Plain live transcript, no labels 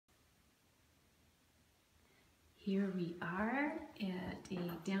Here we are at a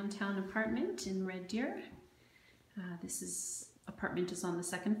downtown apartment in Red Deer. Apartment is on the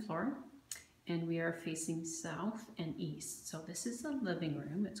second floor and we are facing south and east. So this is the living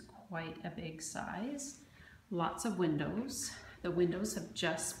room. It's quite a big size. Lots of windows. The windows have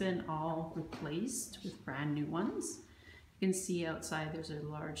just been all replaced with brand new ones. You can see outside there's a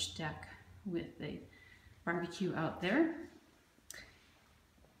large deck with a barbecue out there.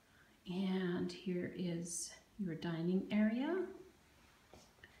 And here is your dining area.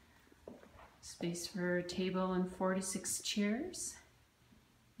 Space for a table and 4 to 6 chairs.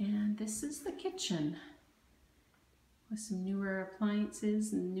 And this is the kitchen with some newer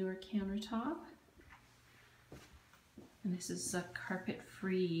appliances and newer countertop. And this is a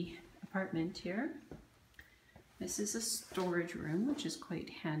carpet-free apartment here. This is a storage room, which is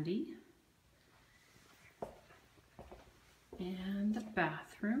quite handy. And the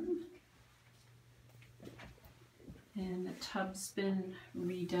bathroom. And the tub's been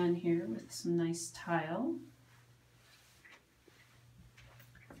redone here with some nice tile.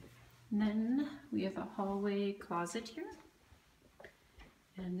 And then we have a hallway closet here.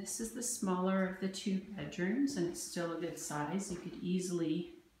 And this is the smaller of the 2 bedrooms, and it's still a good size. You could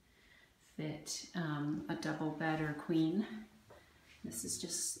easily fit a double bed or queen. This is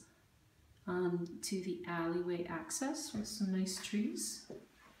just to the alleyway access with some nice trees.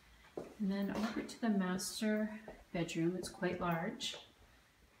 And then over to the master bedroom. It's quite large.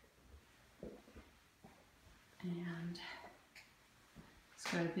 And it's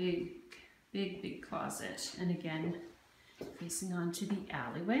got a big closet. And again, facing onto the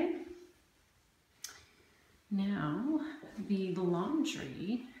alleyway. Now, the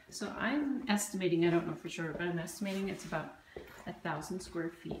laundry. So I'm estimating, I don't know for sure, but I'm estimating it's about 1,000 square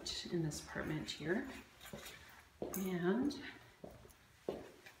feet in this apartment here. And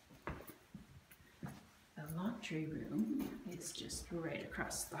the laundry room is just right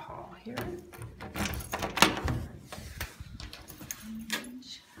across the hall here. And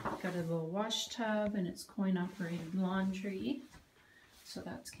got a little wash tub, and it's coin operated laundry, so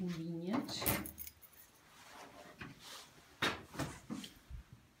that's convenient.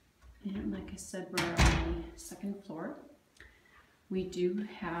 And like I said, we're on the second floor. We do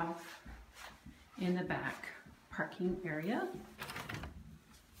have in the back parking area.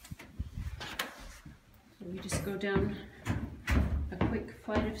 So we just go down a quick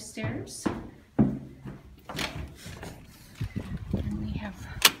flight of stairs. And we have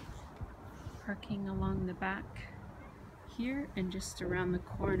parking along the back here and just around the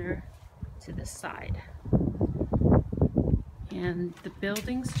corner to the side. And the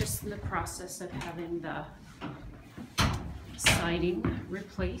building's just in the process of having the siding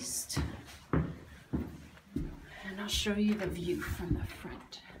replaced. And I'll show you the view from the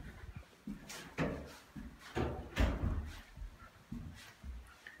front.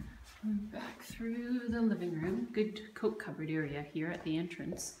 And back through the living room. Good coat cupboard area here at the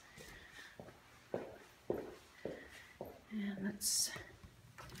entrance. And let's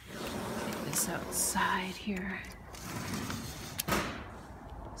get this outside here.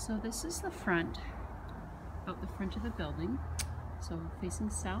 So this is the front, out the front of the building, so facing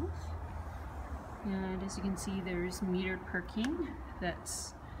south. And as you can see, there's metered parking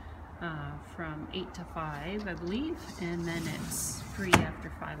that's from 8 to 5, I believe, and then it's free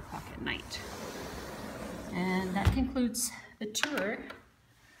after 5 o'clock at night. And that concludes the tour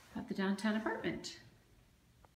of the downtown apartment.